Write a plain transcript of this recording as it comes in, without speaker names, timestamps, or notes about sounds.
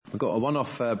We've got a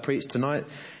one-off preach tonight,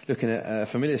 looking at a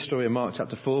familiar story in Mark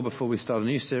chapter 4 before we start a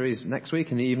new series next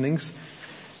week in the evenings,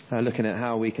 looking at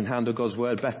how we can handle God's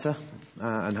word better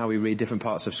and how we read different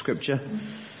parts of Scripture.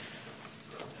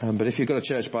 But if you've got a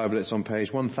church Bible, it's on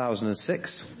page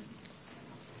 1006,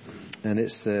 and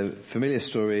it's the familiar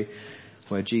story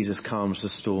where Jesus calms the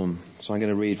storm. So I'm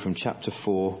going to read from chapter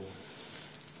 4,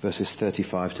 verses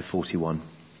 35 to 41.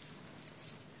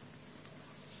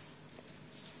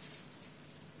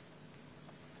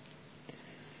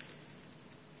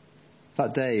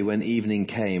 That day when evening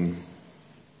came,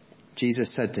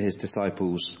 Jesus said to his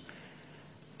disciples,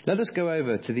 "Let us go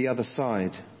over to the other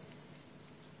side."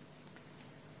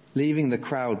 Leaving the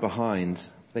crowd behind,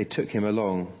 they took him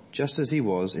along, just as he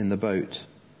was in the boat.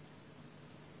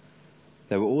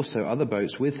 There were also other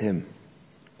boats with him.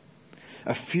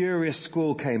 A furious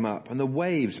squall came up, and the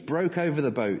waves broke over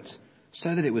the boat,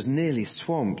 so that it was nearly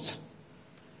swamped.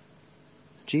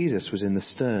 Jesus was in the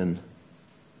stern,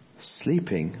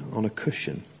 sleeping on a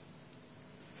cushion.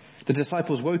 The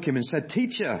disciples woke him and said,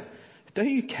 "Teacher, don't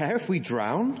you care if we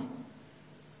drown?"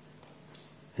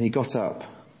 And he got up,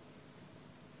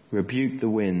 rebuked the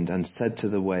wind, and said to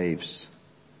the waves,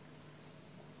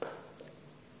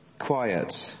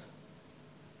 "Quiet,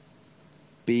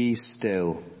 be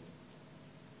still."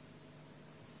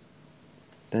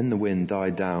 Then the wind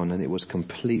died down and it was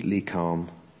completely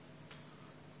calm.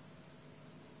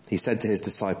 He said to his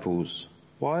disciples,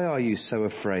 "Why are you so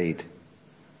afraid?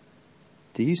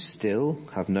 Do you still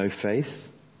have no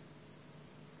faith?"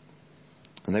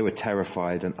 And they were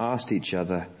terrified and asked each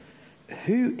other,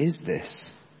 "Who is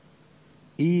this?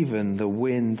 Even the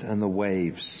wind and the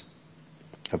waves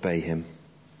obey him."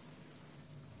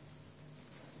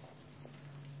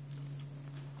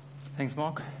 Thanks,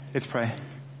 Mark. Let's pray.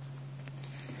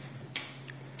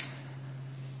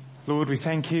 Lord, we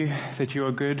thank you that you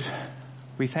are good.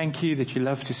 We thank you that you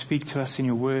love to speak to us in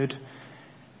your word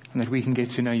and that we can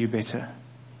get to know you better.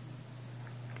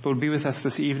 Lord, be with us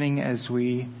this evening as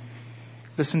we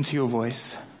listen to your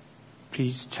voice.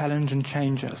 Please challenge and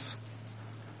change us.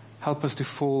 Help us to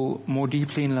fall more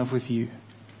deeply in love with you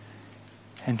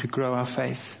and to grow our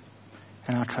faith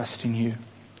and our trust in you.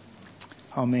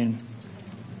 Amen.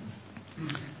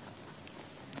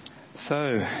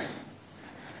 So,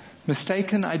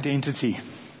 mistaken identity.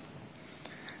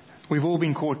 We've all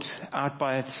been caught out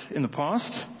by it in the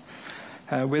past.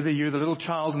 Whether you're the little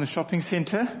child in the shopping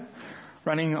centre,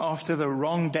 running after the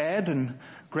wrong dad and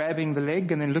grabbing the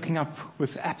leg and then looking up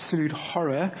with absolute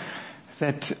horror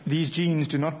that these jeans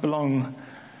do not belong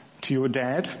to your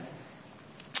dad.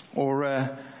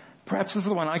 Or perhaps this is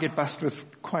the one I get busted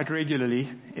with quite regularly,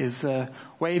 is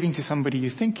waving to somebody you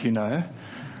think you know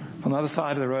on the other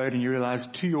side of the road, and you realize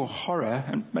to your horror,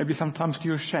 and maybe sometimes to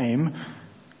your shame,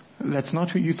 that's not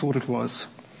who you thought it was.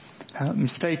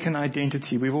 Mistaken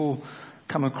identity. We've all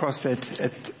come across that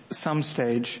at some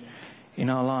stage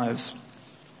in our lives.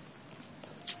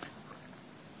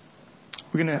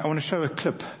 I want to show a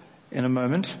clip in a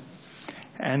moment,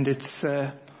 and it's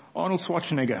Arnold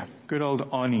Schwarzenegger, good old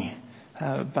Arnie.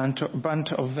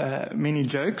 Bunt of many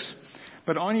jokes,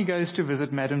 but Arnie goes to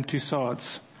visit Madame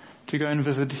Tussauds to go and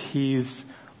visit his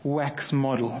wax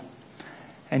model,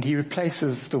 and he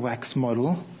replaces the wax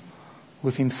model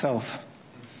with himself.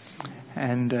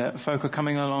 And folk are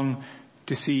coming along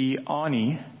to see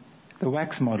Arnie, the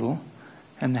wax model,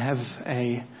 and have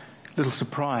a little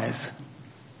surprise.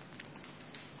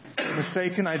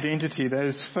 Mistaken identity.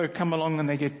 Those folk come along and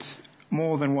they get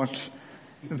more than what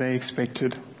they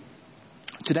expected.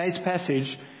 Today's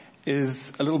passage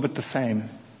is a little bit the same.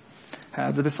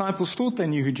 The disciples thought they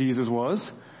knew who Jesus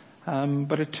was,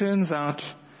 but it turns out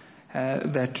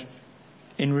that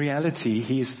in reality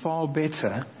he is far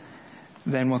better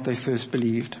than what they first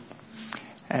believed.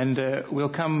 And we'll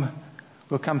come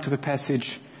to the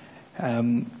passage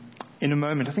in a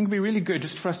moment. I think it'd be really good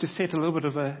just for us to set a little bit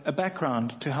of a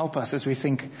background to help us as we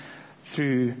think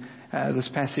through this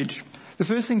passage. The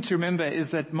first thing to remember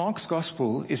is that Mark's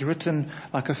gospel is written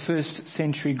like a first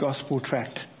century gospel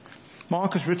tract.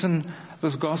 Mark has written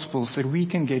this gospel so that we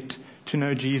can get to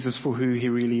know Jesus for who he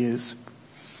really is.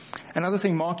 Another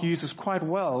thing Mark uses quite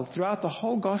well throughout the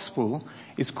whole gospel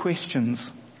is questions.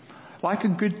 Like a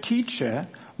good teacher,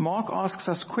 Mark asks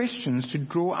us questions to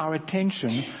draw our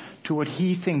attention to what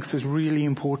he thinks is really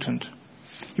important.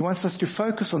 He wants us to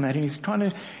focus on that, and he's trying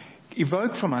to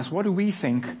evoke from us, what do we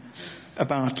think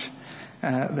about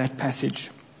that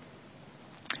passage?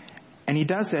 And he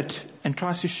does that and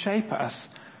tries to shape us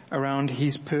around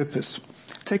his purpose.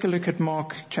 Take a look at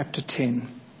Mark chapter 10,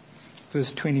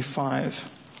 verse 25.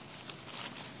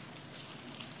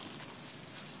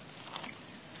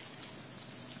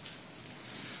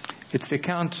 It's the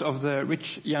account of the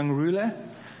rich young ruler.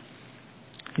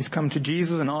 He's come to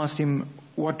Jesus and asked him,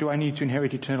 what do I need to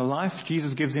inherit eternal life?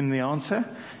 Jesus gives him the answer,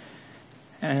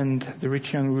 and the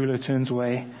rich young ruler turns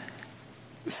away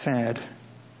sad.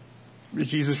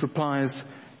 Jesus replies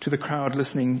to the crowd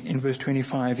listening in verse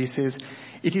 25. He says,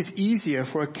 "It is easier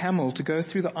for a camel to go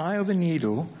through the eye of a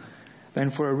needle than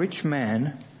for a rich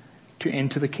man to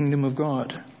enter the kingdom of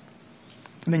God."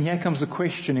 And then here comes the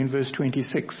question in verse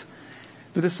 26.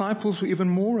 The disciples were even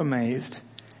more amazed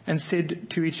and said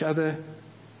to each other,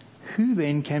 "Who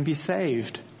then can be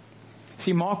saved?"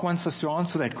 See, Mark wants us to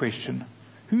answer that question.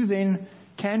 Who then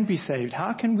can be saved?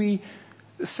 How can we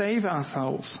save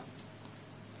ourselves?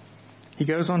 He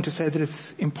goes on to say that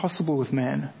it's impossible with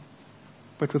man,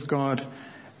 but with God,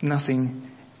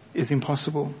 nothing is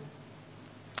impossible.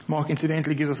 Mark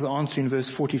incidentally gives us the answer in verse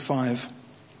 45.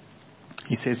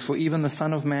 He says, "For even the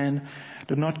Son of Man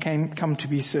did not come to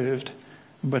be served,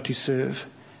 but to serve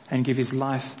and give his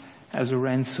life as a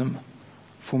ransom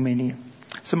for many."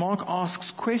 So Mark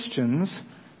asks questions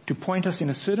to point us in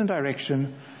a certain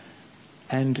direction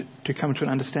and to come to an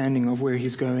understanding of where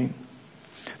he's going.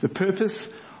 The purpose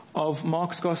of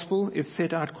Mark's gospel is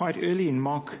set out quite early in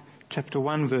Mark chapter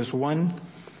 1, verse 1.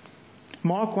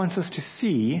 Mark wants us to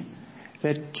see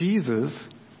that Jesus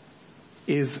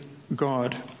is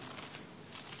God.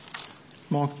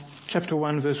 Mark chapter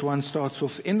 1, verse 1 starts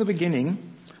off, "In the beginning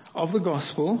of the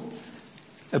gospel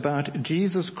about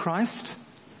Jesus Christ,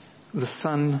 the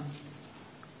Son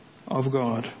of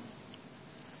God."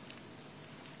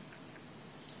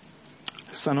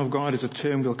 Son of God is a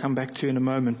term we'll come back to in a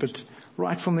moment, but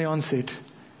right from the onset,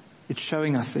 it's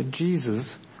showing us that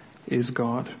Jesus is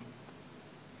God.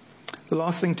 The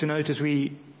last thing to note as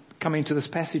we come into this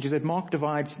passage is that Mark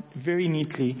divides very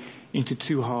neatly into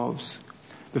two halves.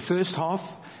 The first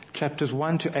half, chapters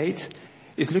 1 to 8,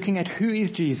 is looking at who is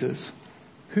Jesus.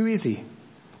 Who is he?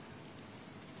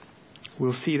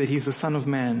 We'll see that he's the Son of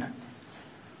Man,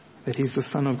 that he's the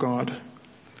Son of God.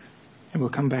 And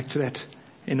we'll come back to that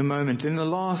in a moment. In the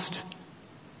last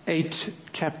 8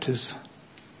 chapters,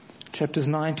 chapters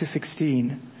 9 to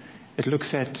 16, it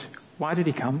looks at why did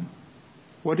he come?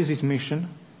 What is his mission?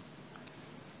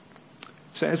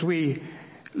 So as we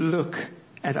look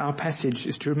at our passage,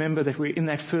 is to remember that we're in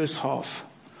that first half.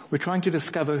 We're trying to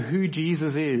discover who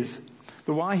Jesus is.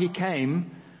 The why he came,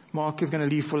 Mark is going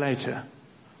to leave for later.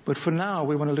 But for now,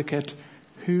 we want to look at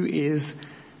who is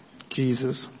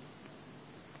Jesus.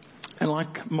 And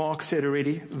like Mark said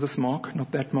already, this Mark,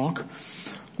 not that Mark,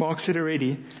 Mark said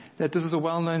already that this is a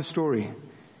well-known story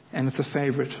and it's a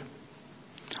favorite.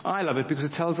 I love it because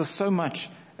it tells us so much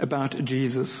about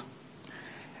Jesus.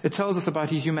 It tells us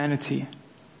about his humanity,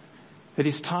 that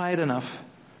he's tired enough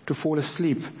to fall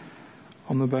asleep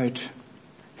on the boat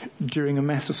during a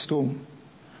massive storm.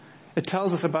 It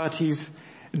tells us about his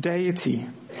deity,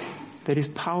 that he's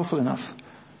powerful enough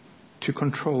to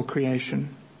control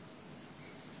creation.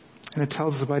 And it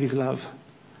tells us about his love,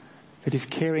 that he's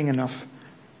caring enough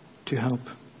to help.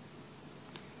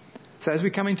 So as we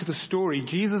come into the story,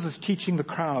 Jesus is teaching the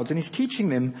crowds, and he's teaching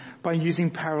them by using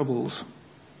parables.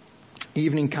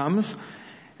 Evening comes,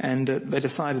 and they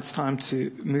decide it's time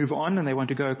to move on, and they want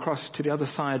to go across to the other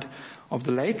side of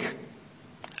the lake.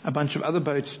 A bunch of other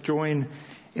boats join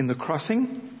in the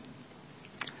crossing.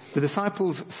 The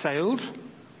disciples sailed.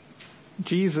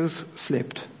 Jesus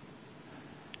slept.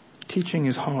 Teaching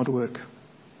is hard work.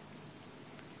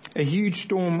 A huge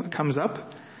storm comes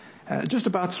up, just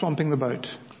about swamping the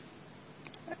boat.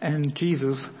 And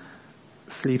Jesus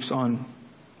sleeps on.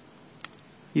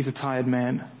 He's a tired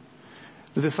man.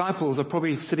 The disciples are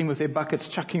probably sitting with their buckets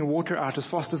chucking water out as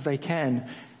fast as they can.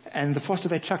 And the faster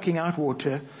they're chucking out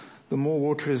water, the more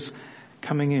water is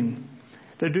coming in.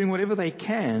 They're doing whatever they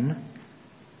can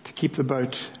to keep the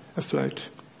boat afloat.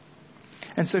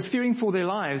 And so fearing for their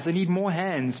lives, they need more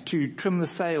hands to trim the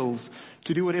sails,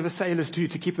 to do whatever sailors do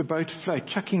to keep the boat afloat,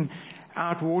 chucking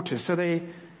out water. So they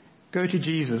go to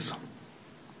Jesus.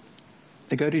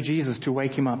 They go to Jesus to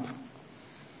wake him up.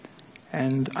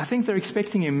 And I think they're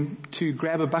expecting him to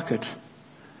grab a bucket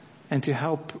and to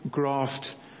help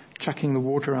graft chucking the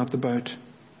water out the boat.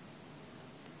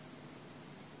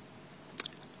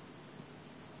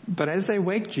 But as they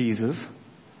wake Jesus,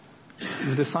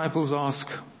 the disciples ask,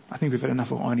 I think we've had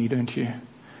enough of Arnie, don't you?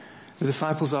 The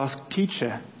disciples ask,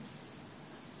 "Teacher,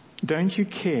 don't you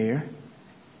care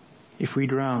if we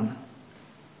drown?"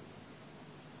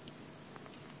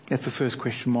 That's the first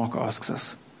question Mark asks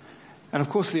us. And of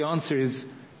course the answer is,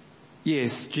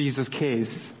 yes, Jesus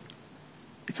cares.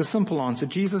 It's a simple answer.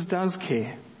 Jesus does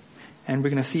care. And we're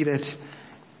going to see that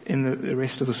in the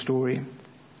rest of the story.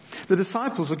 The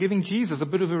disciples were giving Jesus a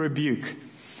bit of a rebuke,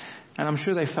 and I'm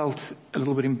sure they felt a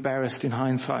little bit embarrassed in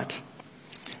hindsight.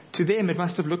 To them, it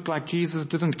must have looked like Jesus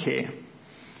didn't care.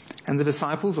 And the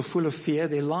disciples are full of fear.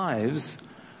 Their lives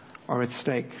are at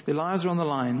stake. Their lives are on the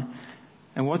line.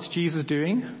 And what's Jesus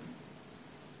doing?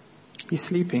 He's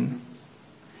sleeping.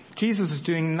 Jesus is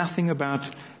doing nothing about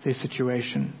their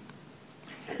situation.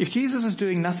 If Jesus is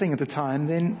doing nothing at the time,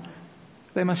 then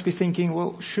they must be thinking,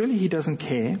 well, surely he doesn't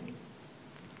care.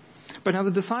 But now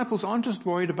the disciples aren't just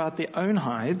worried about their own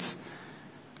hides.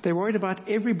 They're worried about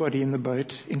everybody in the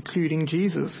boat, including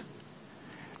Jesus.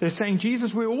 They're saying,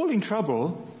 Jesus, we're all in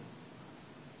trouble,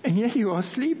 and yet you are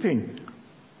sleeping.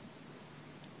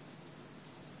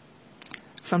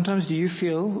 Sometimes do you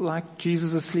feel like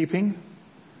Jesus is sleeping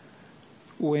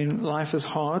when life is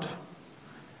hard,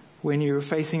 when you're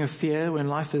facing a fear, when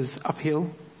life is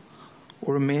uphill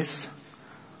or a mess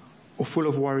or full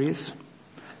of worries?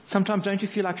 Sometimes don't you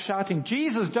feel like shouting,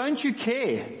 Jesus, don't you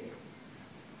care?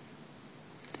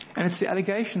 And it's the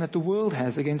allegation that the world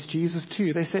has against Jesus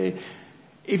too. They say,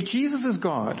 if Jesus is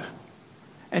God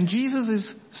and Jesus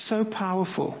is so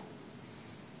powerful,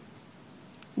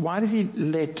 why does he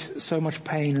let so much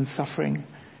pain and suffering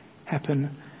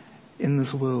happen in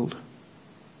this world?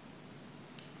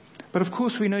 But of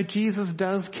course we know Jesus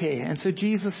does care, and so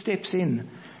Jesus steps in.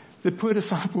 The poor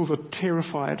disciples are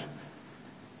terrified.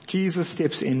 Jesus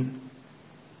steps in.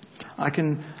 I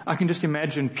can just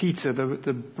imagine Peter,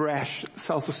 the brash,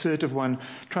 self-assertive one,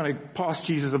 trying to pass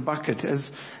Jesus a bucket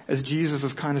as Jesus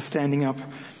is kind of standing up.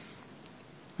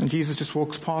 And Jesus just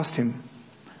walks past him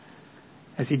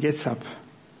as he gets up.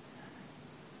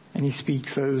 And he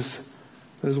speaks those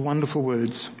wonderful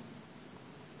words.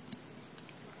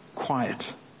 Quiet.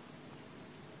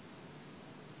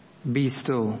 Be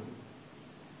still.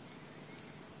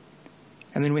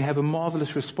 And then we have a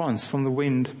marvelous response from the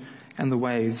wind and the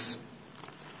waves.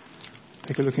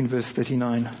 Take a look in verse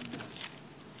 39.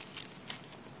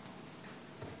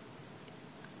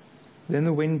 Then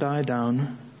the wind died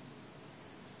down,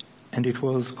 and it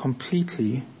was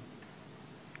completely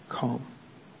calm.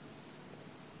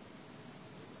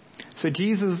 So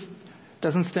Jesus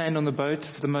doesn't stand on the boat,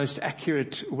 the most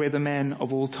accurate weatherman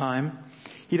of all time.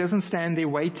 He doesn't stand there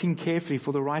waiting carefully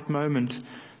for the right moment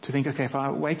to think, okay, if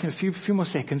I wait a few more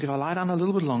seconds, if I lie down a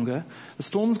little bit longer, the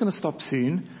storm's going to stop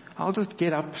soon. I'll just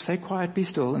get up, say quiet, be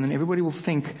still, and then everybody will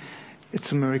think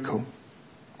it's a miracle.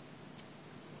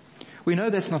 We know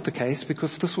that's not the case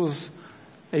because this was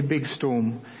a big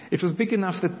storm. It was big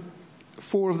enough that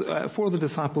four of the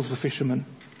disciples were fishermen.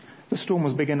 The storm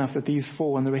was big enough that these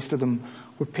four and the rest of them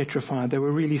were petrified. They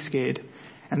were really scared,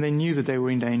 and they knew that they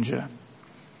were in danger.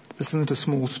 This isn't a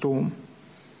small storm.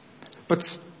 But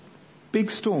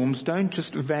big storms don't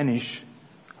just vanish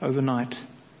overnight.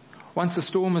 Once the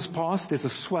storm has passed, there's a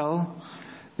swell.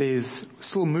 There's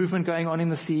still movement going on in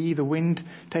the sea. The wind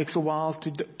takes a while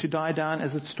to die down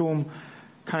as the storm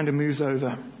kind of moves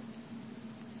over.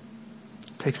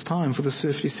 It takes time for the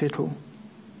surf to settle.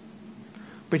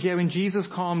 But yeah, when Jesus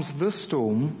calms this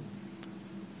storm,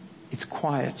 it's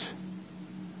quiet.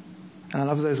 And I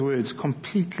love those words,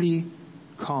 completely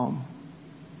calm.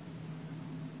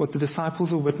 What the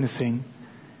disciples are witnessing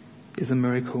is a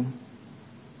miracle.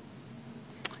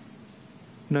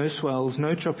 No swells,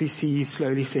 no choppy seas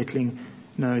slowly settling.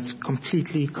 No, it's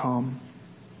completely calm.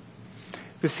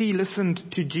 The sea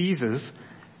listened to Jesus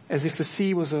as if the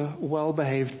sea was a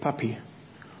well-behaved puppy.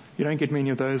 You don't get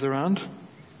many of those around.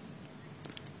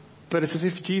 But it's as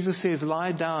if Jesus says,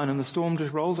 lie down, and the storm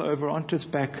just rolls over onto its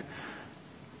back,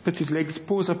 puts his legs,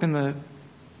 paws up in the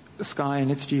sky, and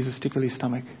lets Jesus tickle his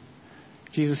stomach.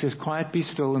 Jesus says, quiet, be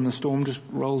still, and the storm just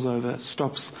rolls over,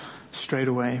 stops straight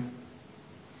away.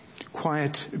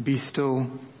 Quiet, be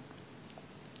still,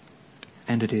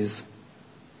 and it is.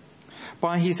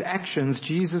 By his actions,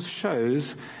 Jesus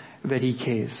shows that he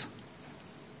cares.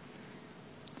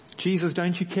 Jesus,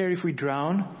 don't you care if we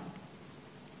drown?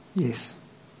 Yes.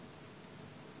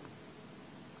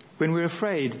 When we're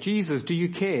afraid, Jesus, do you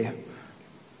care?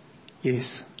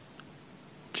 Yes.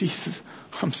 Jesus,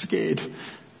 I'm scared.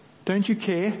 Don't you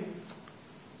care?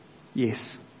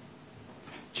 Yes.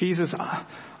 Jesus,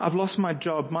 I've lost my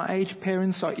job. My aged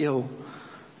parents are ill.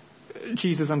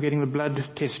 Jesus, I'm getting the blood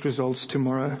test results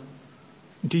tomorrow.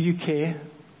 Do you care?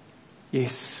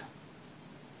 Yes.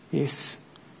 Yes.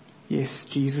 Yes,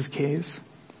 Jesus cares.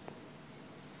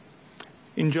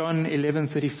 In John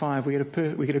 11:35,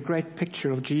 we get a great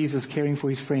picture of Jesus caring for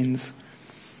his friends.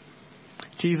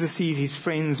 Jesus sees his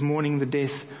friends mourning the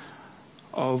death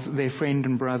of their friend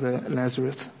and brother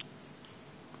Lazarus.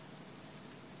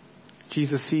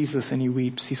 Jesus sees this and he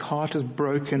weeps. His heart is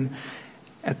broken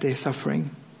at their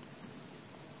suffering.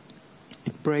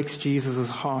 breaks Jesus'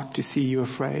 heart to see you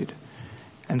afraid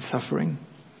and suffering.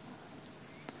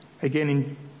 Again,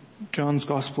 in John's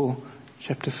Gospel,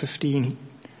 chapter 15,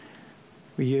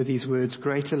 we hear these words,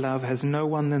 "Greater love has no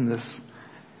one than this,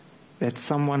 that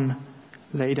someone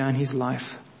lay down his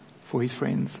life for his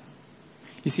friends."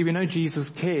 You see, we know Jesus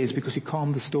cares because he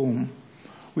calmed the storm.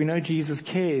 We know Jesus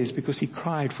cares because he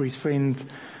cried for his friends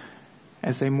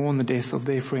as they mourn the death of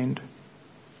their friend.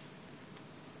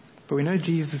 But we know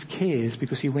Jesus cares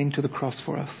because he went to the cross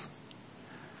for us,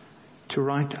 to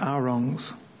right our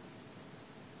wrongs.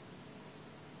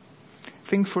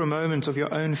 Think for a moment of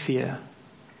your own fear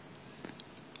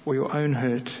or your own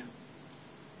hurt.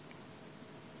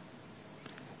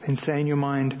 Then say in your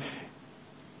mind,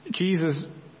 Jesus,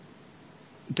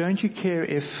 don't you care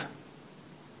if,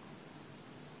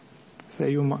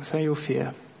 say your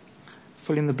fear,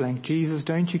 fill in the blank. Jesus,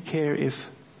 don't you care if,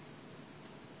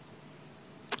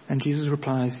 and Jesus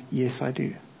replies, yes, I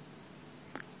do.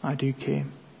 I do care.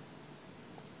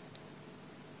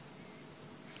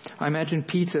 I imagine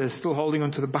Peter still holding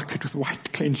onto the bucket with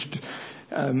white clenched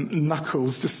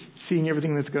knuckles, just seeing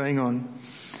everything that's going on.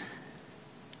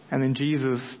 And then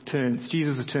Jesus' turn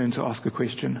to ask a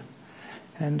question.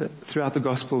 And throughout the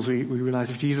Gospels, we realize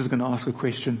if Jesus is going to ask a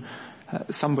question,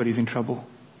 somebody's in trouble.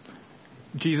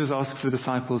 Jesus asks the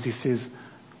disciples, he says,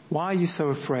 "Why are you so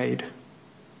afraid?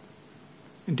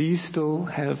 Do you still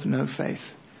have no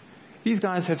faith?" These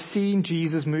guys have seen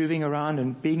Jesus moving around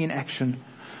and being in action.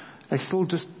 They still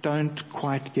just don't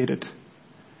quite get it.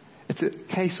 It's a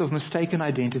case of mistaken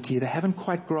identity. They haven't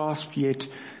quite grasped yet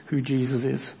who Jesus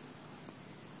is.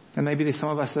 And maybe there's some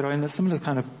of us that are in a similar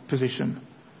kind of position.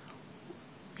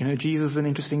 You know, Jesus is an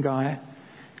interesting guy,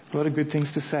 a lot of good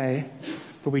things to say,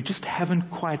 but we just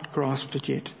haven't quite grasped it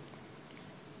yet.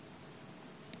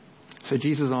 So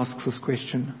Jesus asks this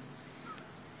question.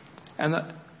 And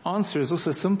the answer is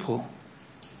also simple.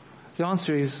 The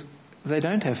answer is they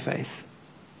don't have faith.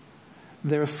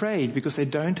 They're afraid because they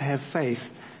don't have faith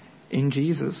in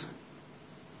Jesus.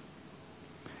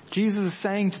 Jesus is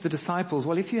saying to the disciples,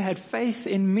 well, if you had faith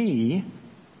in me,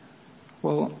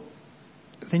 well,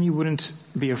 then you wouldn't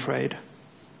be afraid.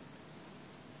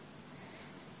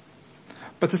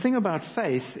 But the thing about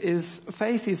faith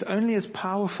is only as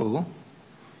powerful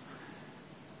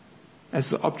as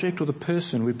the object or the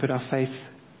person we put our faith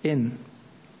in.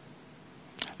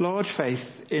 Large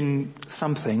faith in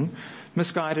something,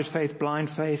 misguided faith, blind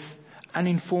faith,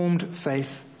 uninformed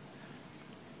faith,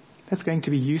 that's going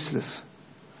to be useless.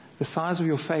 The size of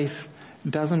your faith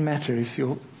doesn't matter if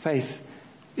your faith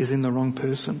is in the wrong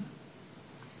person.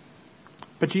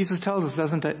 But Jesus tells us,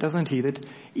 doesn't he, that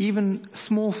even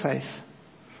small faith,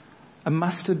 a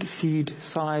mustard seed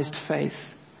sized faith,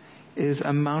 is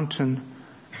a mountain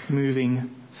moving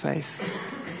faith.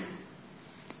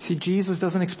 See, Jesus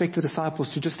doesn't expect the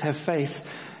disciples to just have faith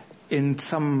in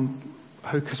some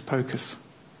hocus pocus.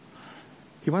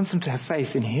 He wants them to have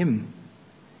faith in him.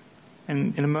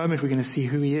 And in a moment we're going to see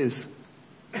who he is.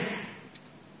 Do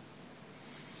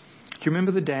you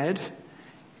remember the dad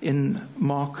in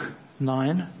Mark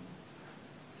 9,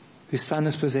 whose son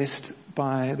is possessed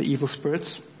by the evil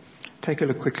spirits? Take a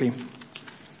look quickly.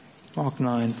 Mark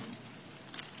 9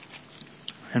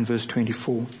 and verse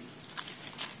 24.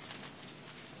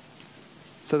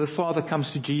 So this father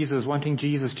comes to Jesus, wanting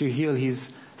Jesus to heal his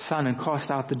son and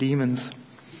cast out the demons.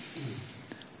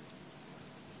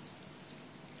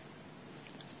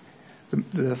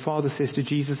 The father says to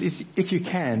Jesus, if you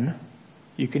can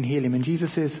heal him. And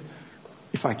Jesus says,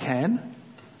 if I can?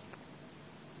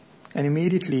 And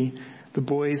immediately the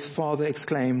boy's father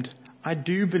exclaimed, I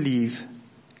do believe.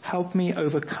 Help me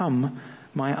overcome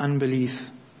my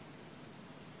unbelief.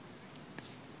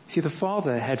 See, the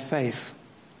father had faith,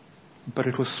 but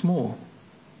it was small.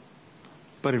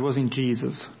 But it was in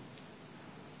Jesus.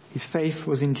 His faith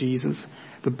was in Jesus.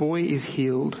 The boy is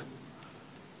healed.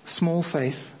 Small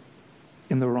faith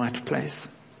in the right place.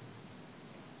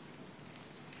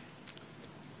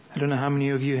 I don't know how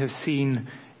many of you have seen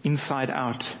Inside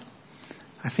Out.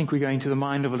 I think we go into the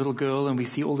mind of a little girl and we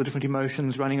see all the different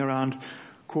emotions running around,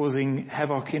 causing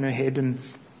havoc in her head, and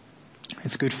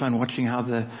it's good fun watching how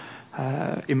the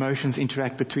emotions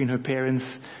interact between her parents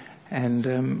and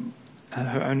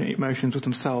her own emotions with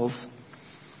themselves.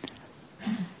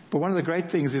 But one of the great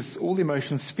things is all the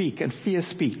emotions speak, and fear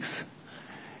speaks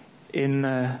in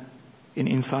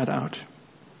Inside Out.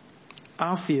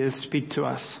 Our fears speak to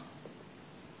us.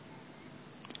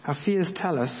 Our fears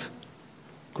tell us,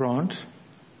 Grant,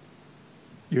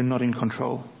 you're not in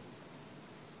control.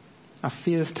 Our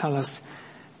fears tell us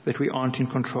that we aren't in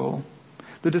control.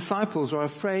 The disciples are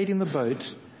afraid in the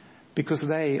boat because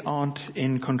they aren't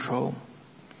in control.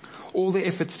 All their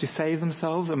efforts to save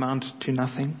themselves amount to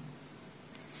nothing.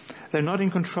 They're not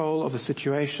in control of a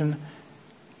situation,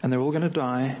 and they're all going to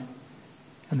die,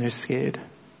 and they're scared.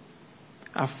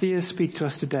 Our fears speak to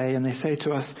us today, and they say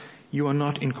to us, you are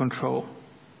not in control.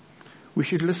 We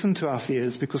should listen to our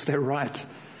fears because they're right.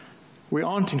 We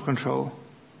aren't in control.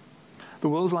 The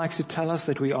world likes to tell us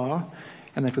that we are,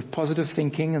 and that with positive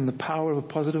thinking and the power of a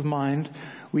positive mind,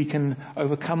 we can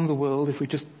overcome the world if we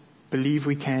just believe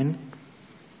we can.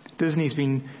 Disney's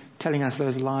been telling us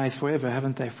those lies forever,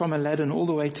 haven't they? From Aladdin all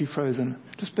the way to Frozen.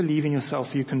 Just believe in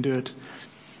yourself, you can do it.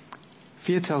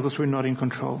 Fear tells us we're not in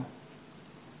control.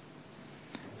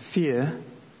 Fear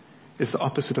is the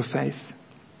opposite of faith.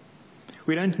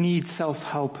 We don't need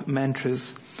self-help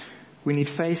mantras. We need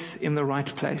faith in the right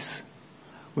place.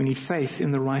 We need faith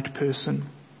in the right person.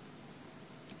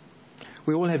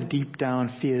 We all have deep down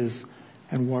fears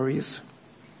and worries.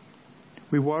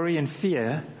 We worry and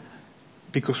fear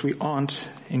because we aren't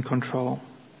in control.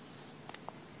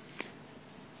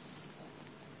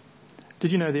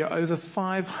 Did you know there are over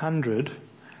 500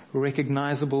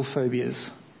 recognizable phobias?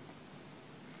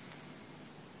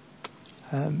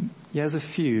 Here's a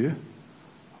few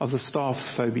of the staff's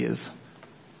phobias.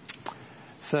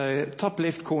 So, top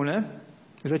left corner.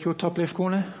 Is that your top left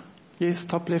corner? Yes,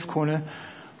 top left corner.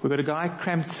 We've got a guy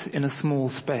cramped in a small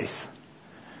space.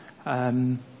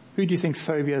 Who do you think's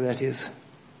phobia that is?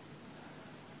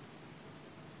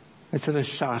 Let's have a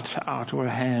shout out or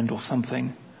a hand or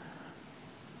something.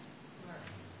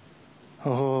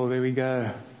 Oh, there we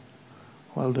go.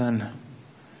 Well done.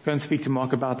 Go and speak to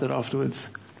Mark about that afterwards.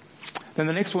 Then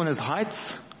the next one is heights.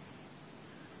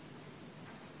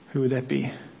 Who would that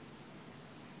be?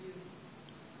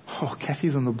 Oh,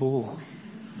 Kathy's on the ball.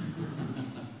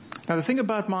 Now the thing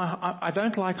about I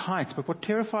don't like heights, but what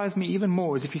terrifies me even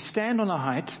more is if you stand on a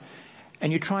height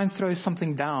and you try and throw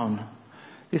something down.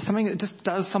 There's something that just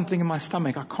does something in my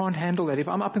stomach. I can't handle that. If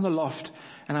I'm up in the loft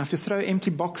and I have to throw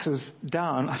empty boxes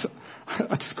down, I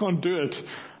just can't do it.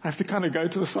 I have to kind of go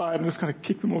to the side and just kind of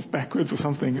kick them off backwards or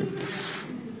something.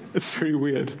 It's very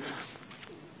weird.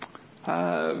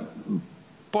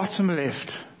 Bottom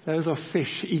left, those are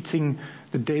fish eating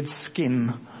the dead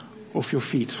skin off your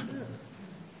feet.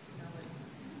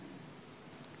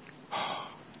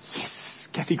 Oh, yes,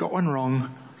 Kathy got one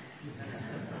wrong.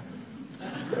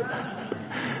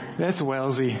 That's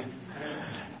Walesy.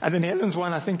 And then Helen's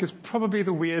one I think is probably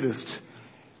the weirdest.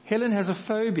 Helen has a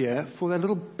phobia for that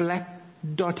little black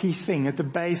dotty thing at the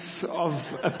base of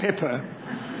a pepper.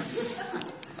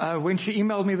 When she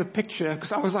emailed me the picture,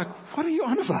 because I was like, what are you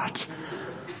on about?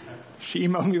 She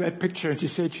emailed me that picture and she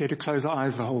said she had to close her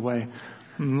eyes the whole way.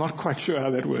 I'm not quite sure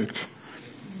how that worked.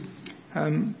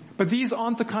 But these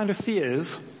aren't the kind of fears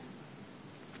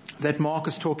that Mark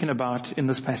is talking about in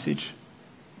this passage.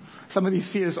 Some of these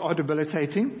fears are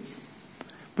debilitating,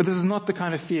 but this is not the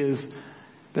kind of fears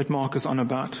that Mark is on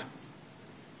about.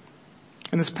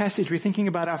 In this passage, we're thinking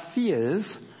about our fears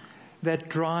that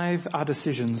drive our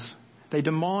decisions. They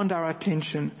demand our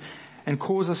attention and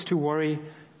cause us to worry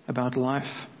about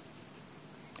life.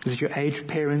 Is it your aged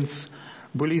parents,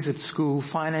 bullies at school,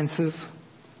 finances,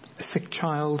 a sick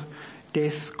child,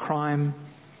 death, crime?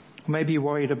 Or maybe you're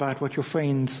worried about what your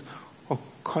friends or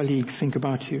colleagues think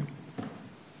about you.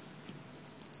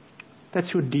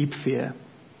 That's your deep fear.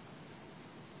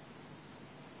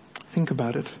 Think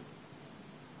about it.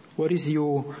 What is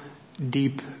your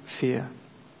deep fear?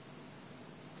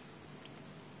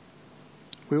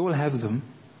 We all have them.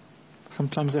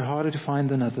 Sometimes they're harder to find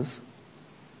than others.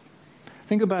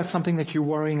 Think about something that you're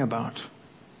worrying about.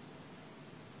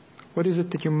 What is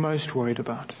it that you're most worried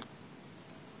about?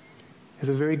 There's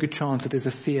a very good chance that there's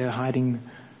a fear hiding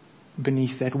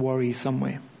beneath that worry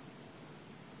somewhere.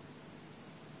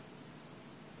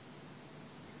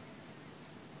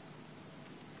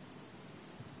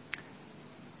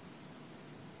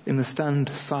 In the stunned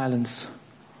silence,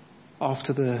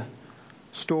 after the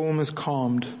storm is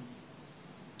calmed,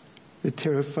 the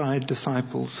terrified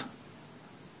disciples,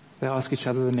 they ask each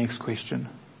other the next question.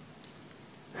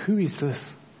 Who is this?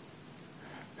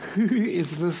 Who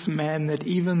is this man that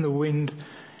even the wind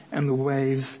and the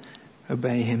waves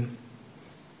obey him?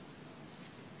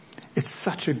 It's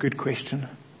such a good question.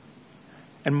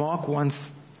 And Mark wants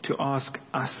to ask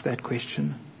us that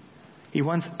question. He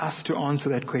wants us to answer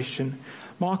that question.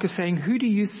 Mark is saying, who do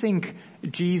you think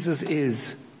Jesus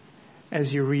is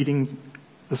as you're reading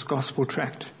this gospel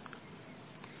tract?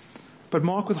 But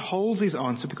Mark withholds his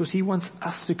answer because he wants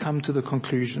us to come to the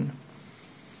conclusion.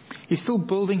 He's still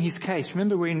building his case.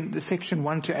 Remember, we're in the section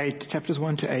 1 to 8, chapters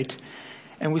 1 to 8,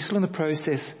 and we're still in the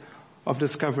process of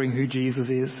discovering who Jesus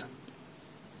is.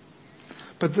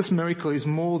 But this miracle is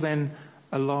more than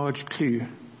a large clue.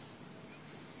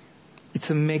 It's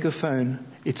a megaphone.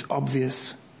 It's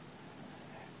obvious.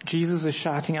 Jesus is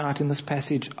shouting out in this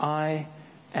passage, I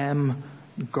am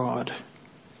God.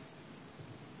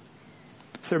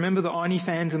 So remember the Arnie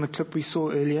fans in the clip we saw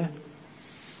earlier?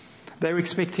 They were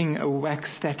expecting a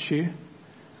wax statue,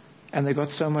 and they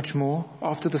got so much more.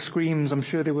 After the screams, I'm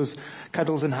sure there was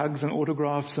cuddles and hugs and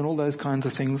autographs and all those kinds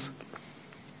of things.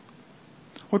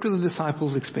 What were the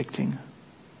disciples expecting?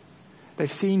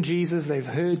 They've seen Jesus, they've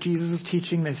heard Jesus'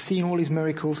 teaching, they've seen all his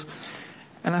miracles,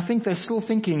 and I think they're still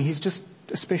thinking he's just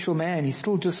a special man, he's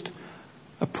still just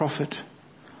a prophet.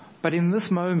 But in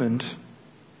this moment,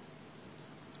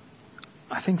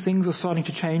 I think things are starting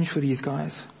to change for these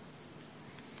guys.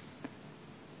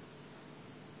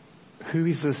 Who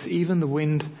is this? Even the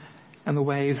wind and the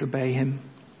waves obey him.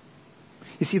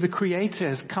 You see, the Creator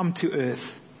has come to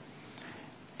earth,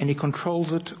 and he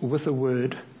controls it with a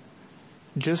word,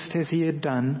 just as he had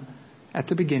done at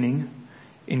the beginning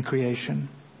in creation.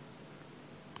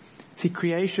 See,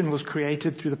 creation was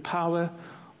created through the power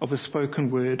of a spoken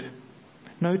word.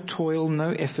 No toil, no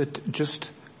effort,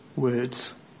 just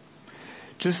words.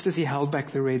 Just as he held back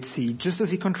the Red Sea, just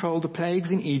as he controlled the plagues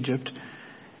in Egypt,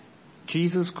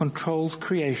 Jesus controls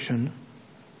creation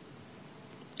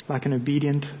like an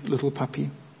obedient little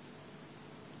puppy.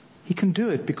 He can do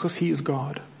it because he is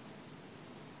God.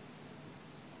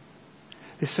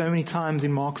 There's so many times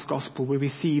in Mark's gospel where we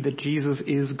see that Jesus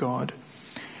is God.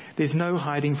 There's no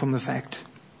hiding from the fact.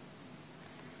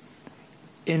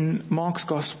 In Mark's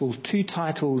gospel, 2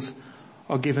 titles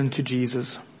are given to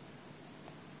Jesus.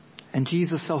 And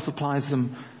Jesus self-applies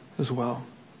them as well.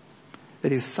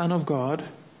 That is, Son of God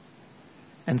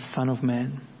and Son of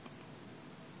Man.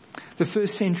 The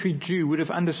first century Jew would have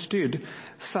understood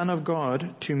Son of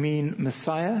God to mean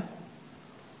Messiah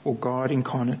or God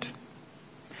incarnate.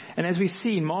 And as we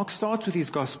see, Mark starts with his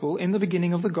gospel, in the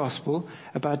beginning of the gospel,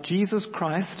 about Jesus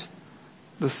Christ,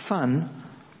 the Son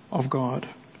of God.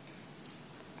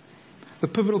 The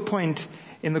pivotal point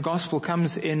in the gospel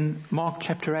comes in Mark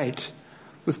chapter 8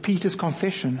 with Peter's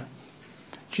confession.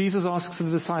 Jesus asks the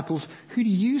disciples, who do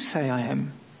you say I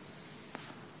am?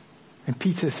 And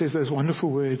Peter says those wonderful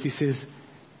words. He says,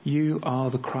 you are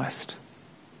the Christ.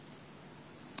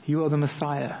 You are the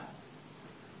Messiah.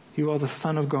 You are the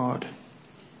Son of God.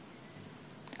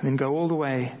 And then go all the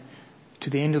way to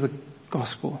the end of the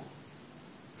gospel.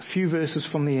 A few verses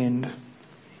from the end,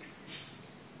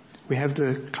 we have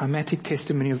the climatic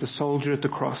testimony of the soldier at the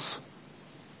cross.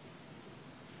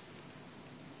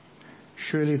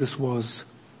 Surely this was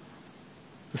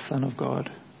the Son of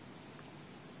God.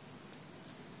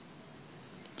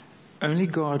 Only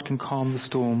God can calm the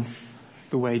storm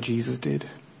the way Jesus did.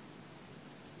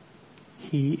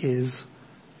 He is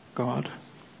God.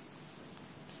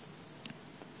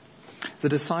 The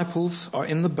disciples are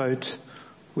in the boat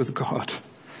with God,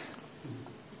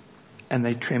 and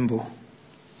they tremble.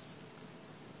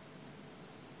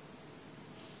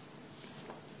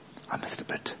 I missed a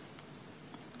bit.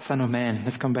 Son of Man,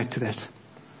 let's come back to that.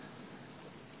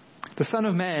 The Son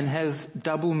of Man has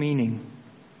double meaning.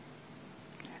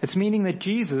 It's meaning that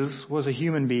Jesus was a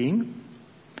human being.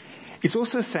 It's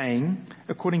also saying,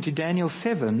 according to Daniel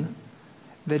 7,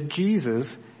 that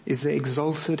Jesus is the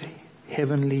exalted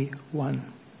heavenly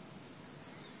one.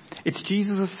 It's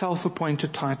Jesus'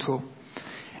 self-appointed title.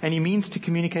 And he means to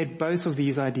communicate both of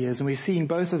these ideas. And we're seeing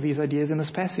both of these ideas in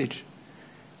this passage.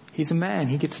 He's a man.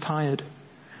 He gets tired.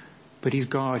 But he's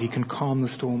God. He can calm the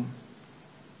storm.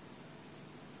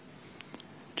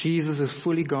 Jesus is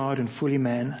fully God and fully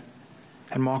man.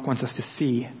 And Mark wants us to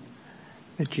see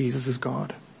that Jesus is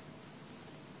God.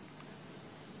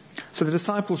 So the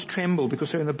disciples tremble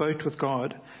because they're in the boat with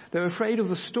God. They're afraid of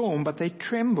the storm, but they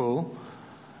tremble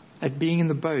at being in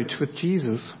the boat with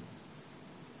Jesus.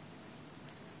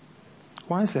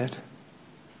 Why is that?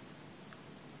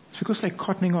 It's because they're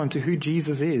cottoning on to who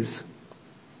Jesus is.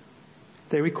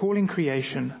 They're recalling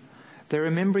creation. They're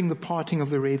remembering the parting of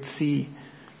the Red Sea.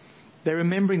 They're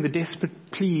remembering the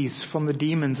desperate pleas from the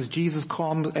demons as Jesus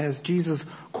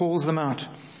calls them out.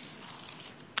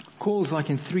 Calls like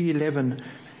in 3:11.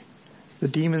 The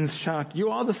demons shout,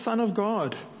 "You are the Son of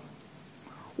God."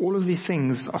 All of these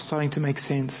things are starting to make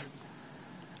sense.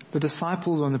 The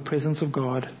disciples are in the presence of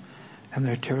God and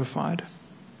they're terrified.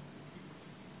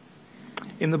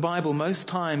 In the Bible, most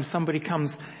times somebody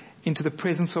comes into the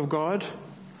presence of God.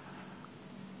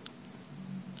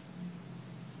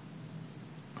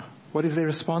 What is their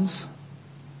response?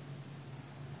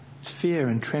 It's fear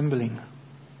and trembling.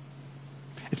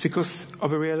 It's because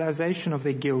of a realization of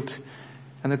their guilt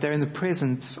and that they're in the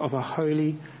presence of a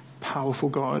holy, powerful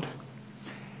God.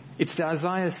 It's the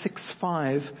Isaiah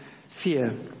 6:5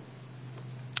 fear.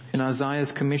 In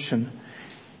Isaiah's commission,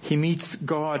 he meets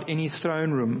God in his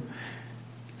throne room.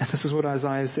 And this is what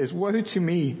Isaiah says, "Woe to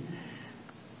me!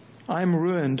 I am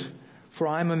ruined, for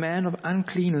I am a man of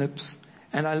unclean lips,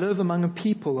 and I live among a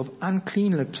people of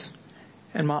unclean lips,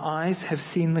 and my eyes have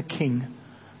seen the King,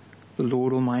 the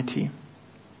Lord Almighty."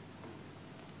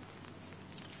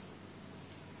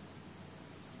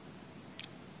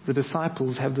 The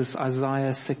disciples have this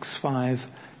Isaiah 6:5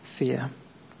 fear.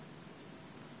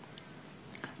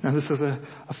 Now this is a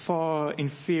far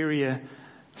inferior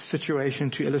situation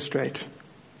to illustrate.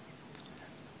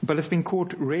 But it's been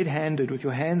caught red-handed with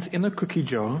your hands in a cookie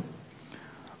jar,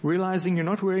 realizing you're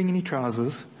not wearing any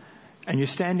trousers, and you're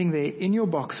standing there in your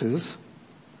boxers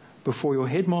before your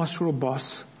headmaster or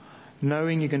boss,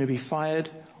 knowing you're going to be fired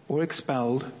or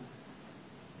expelled,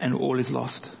 and all is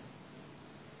lost.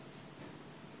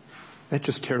 That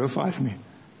just terrifies me.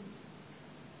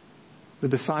 The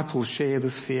disciples share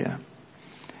this fear.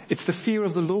 It's the fear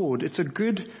of the Lord. It's a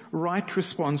good, right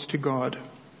response to God.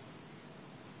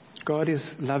 God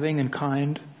is loving and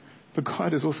kind, but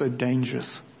God is also dangerous.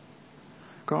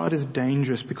 God is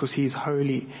dangerous because He is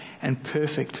holy and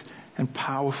perfect and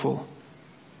powerful.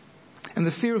 And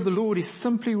the fear of the Lord is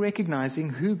simply recognizing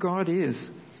who God is.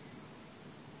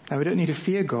 Now, we don't need to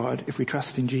fear God if we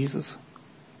trust in Jesus.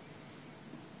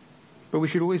 But we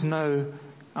should always know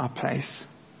our place.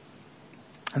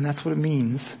 And that's what it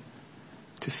means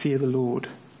to fear the Lord,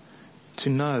 to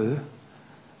know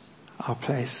our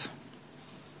place.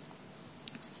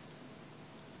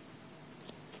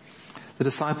 The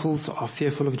disciples are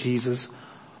fearful of Jesus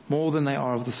more than they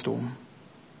are of the storm,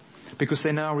 because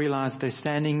they now realize they're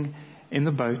standing in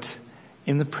the boat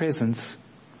in the presence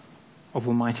of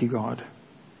Almighty God.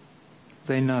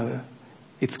 They know,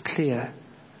 it's clear.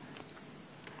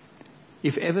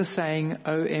 If ever saying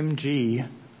OMG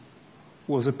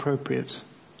was appropriate,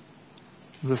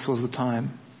 this was the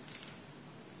time.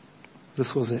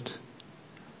 This was it.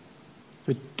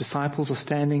 The disciples are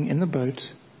standing in the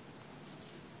boat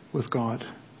with God.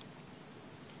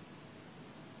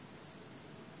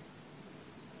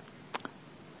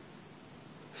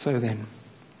 So then,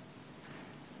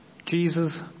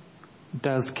 Jesus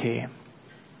does care,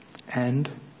 and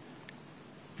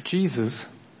Jesus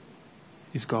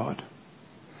is God.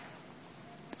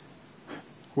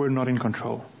 We're not in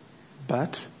control,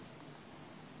 but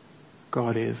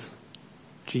God is.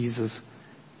 Jesus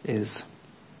is.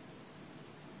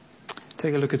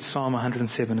 Take a look at Psalm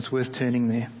 107. It's worth turning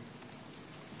there.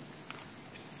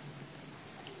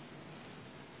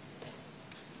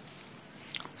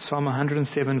 Psalm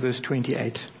 107 verse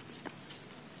 28.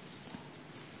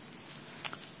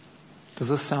 Does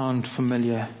this sound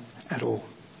familiar at all?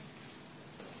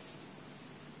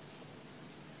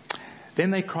 Then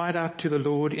they cried out to the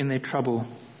Lord in their trouble.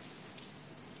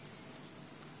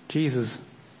 Jesus,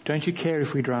 don't you care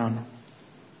if we drown?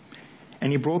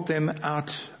 And He brought them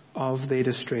out of their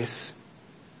distress.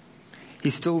 He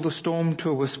stilled the storm to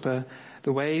a whisper.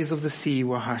 The waves of the sea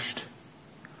were hushed.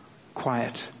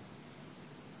 Quiet.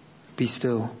 Be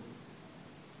still.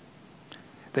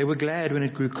 They were glad when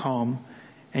it grew calm,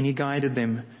 and He guided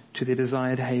them to their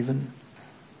desired haven.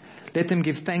 Let them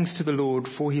give thanks to the Lord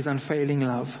for His unfailing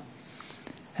love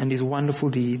and His wonderful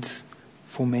deeds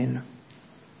for men.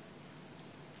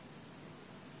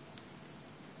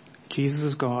 Jesus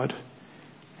is God,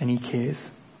 and He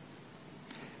cares.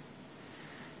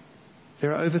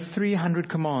 There are over 300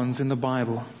 commands in the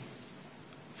Bible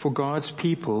for God's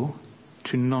people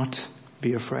to not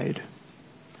be afraid.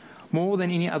 More than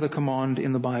any other command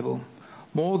in the Bible.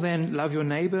 More than love your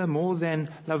neighbor, more than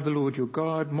love the Lord your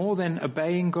God, more than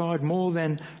obeying God, more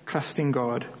than trusting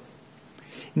God.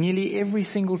 Nearly every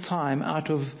single time out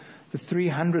of the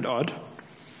 300 odd,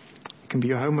 it can be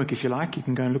your homework if you like, you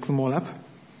can go and look them all up.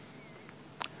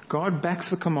 God backs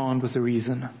the command with a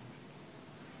reason.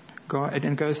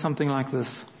 And goes something like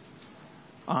this.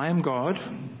 I am God.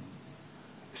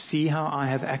 See how I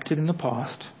have acted in the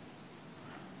past.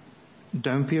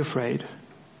 Don't be afraid.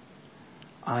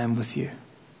 I am with you.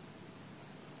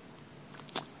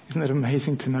 Isn't it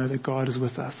amazing to know that God is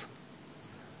with us?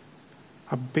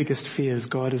 Our biggest fear is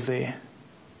God is there.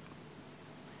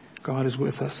 God is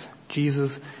with us.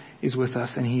 Jesus is with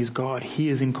us, and He is God. He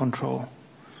is in control.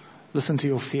 Listen to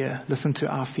your fear. Listen to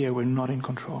our fear. We're not in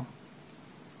control.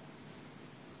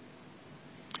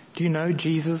 Do you know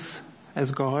Jesus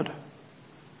as God?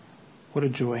 What a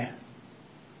joy.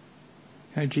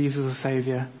 You know Jesus as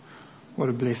Savior? What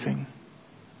a blessing.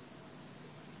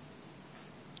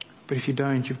 But if you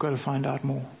don't, you've got to find out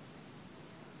more.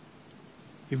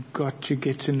 You've got to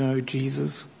get to know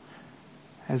Jesus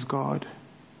as God,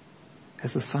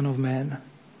 as the Son of Man,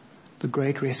 the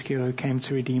great rescuer who came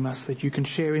to redeem us, that you can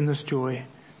share in this joy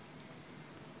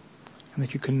and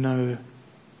that you can know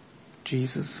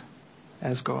Jesus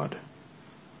as God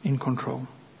in control.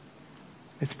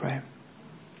 Let's pray.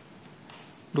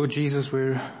 Lord Jesus,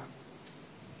 we're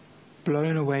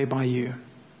blown away by you.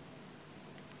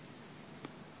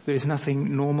 There is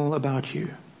nothing normal about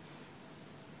you.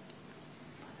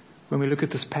 When we look at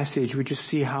this passage, we just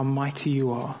see how mighty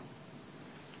you are.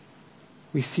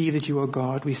 We see that you are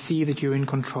God. We see that you're in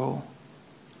control.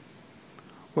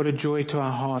 What a joy to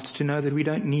our hearts to know that we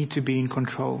don't need to be in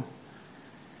control,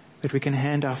 that we can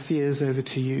hand our fears over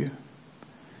to you,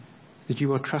 that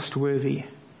you are trustworthy,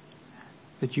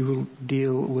 that you will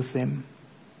deal with them.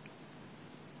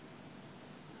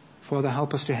 Father,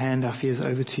 help us to hand our fears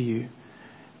over to you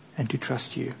and to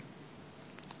trust you.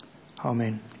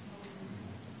 Amen.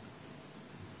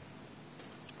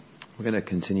 We're going to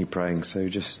continue praying, so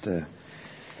just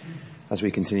as we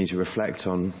continue to reflect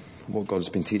on what God's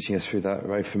been teaching us through that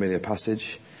very familiar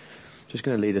passage, just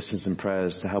going to lead us in some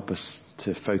prayers to help us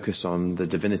to focus on the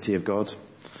divinity of God,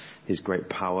 his great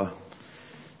power,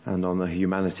 and on the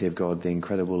humanity of God, the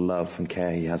incredible love and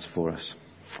care he has for us.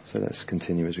 So let's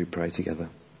continue as we pray together.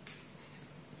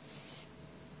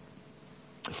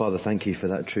 Father, thank you for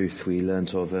that truth we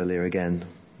learnt of earlier again,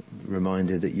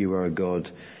 reminded that you are a God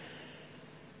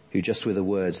who just with a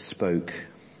word spoke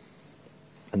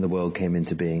and the world came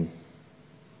into being.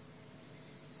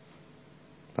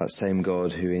 That same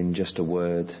God who in just a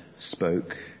word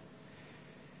spoke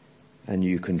and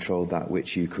you controlled that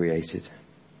which you created.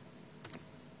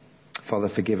 Father,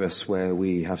 forgive us where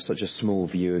we have such a small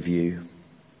view of you,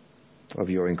 of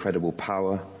your incredible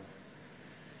power,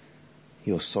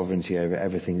 your sovereignty over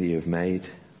everything that you have made.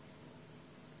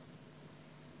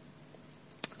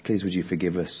 Please would you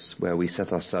forgive us where we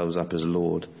set ourselves up as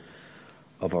Lord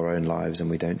of our own lives and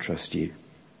we don't trust you.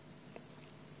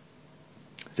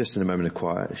 Just in a moment of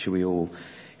quiet, should we all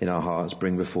in our hearts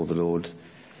bring before the Lord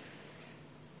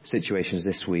situations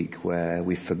this week where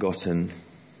we've forgotten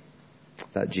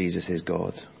that Jesus is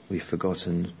God. We've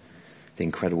forgotten the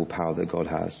incredible power that God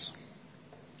has.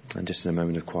 And just in a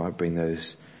moment of quiet, bring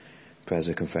those prayers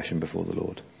of confession before the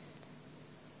Lord.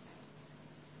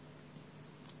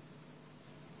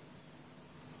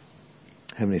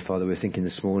 Heavenly Father, we're thinking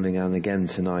this morning and again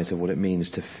tonight of what it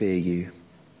means to fear you,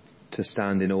 to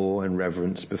stand in awe and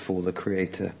reverence before the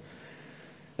Creator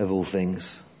of all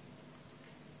things,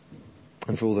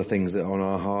 and for all the things that are on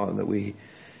our heart that we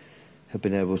have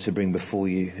been able to bring before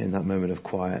you in that moment of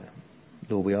quiet.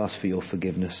 Lord, we ask for your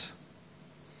forgiveness.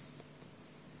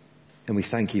 And we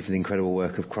thank you for the incredible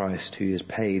work of Christ, who has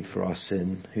paid for our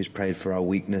sin, who's paid for our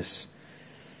weakness,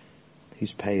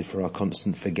 who's paid for our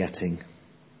constant forgetting,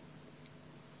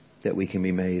 that we can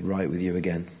be made right with you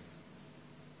again.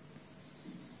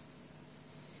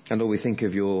 And Lord, we think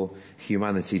of your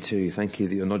humanity too. Thank you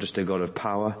that you're not just a God of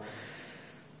power,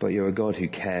 but you're a God who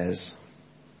cares,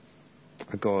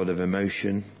 a God of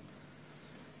emotion,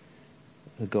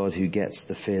 a God who gets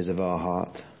the fears of our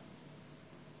heart,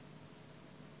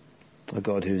 a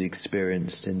God who's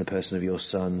experienced in the person of your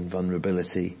Son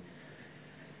vulnerability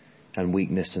and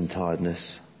weakness and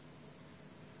tiredness.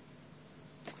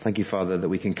 Thank you, Father, that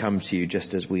we can come to you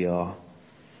just as we are,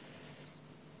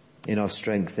 in our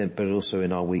strength, but also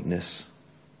in our weakness.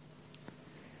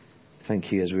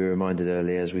 Thank you, as we were reminded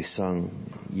earlier, as we sung,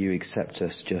 you accept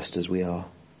us just as we are.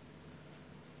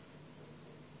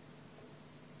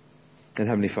 And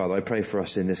Heavenly Father, I pray for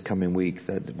us in this coming week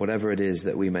that whatever it is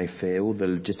that we may fear, all the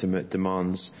legitimate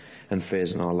demands and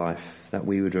fears in our life, that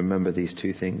we would remember these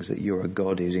two things, that you're a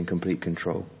God who's in complete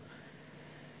control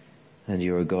and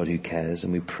you're a God who cares,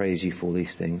 and we praise you for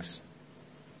these things.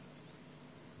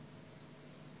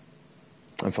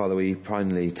 And Father, we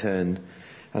finally turn,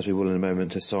 as we will in a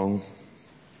moment, to song.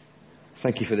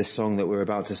 Thank you for this song that we're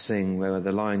about to sing, where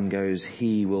the line goes,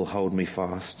 he will hold me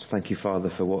fast. Thank you, Father,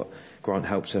 for what Grant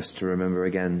helps us to remember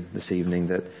again this evening,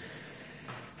 that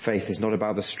faith is not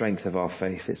about the strength of our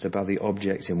faith, it's about the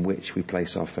object in which we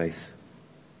place our faith.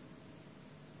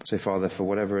 So Father, for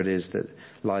whatever it is that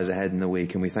lies ahead in the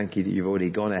week, and we thank you that you've already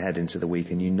gone ahead into the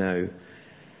week and you know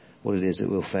what it is that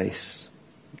we'll face.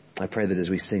 I pray that as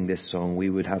we sing this song, we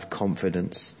would have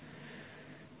confidence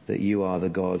that you are the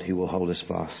God who will hold us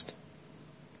fast.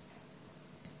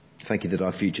 Thank you that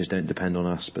our futures don't depend on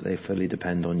us, but they fully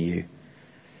depend on you.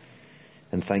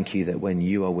 And thank you that when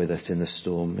you are with us in the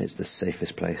storm, it's the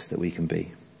safest place that we can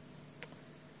be.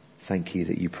 Thank you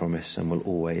that you promise and will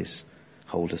always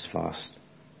hold us fast.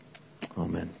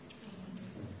 Amen.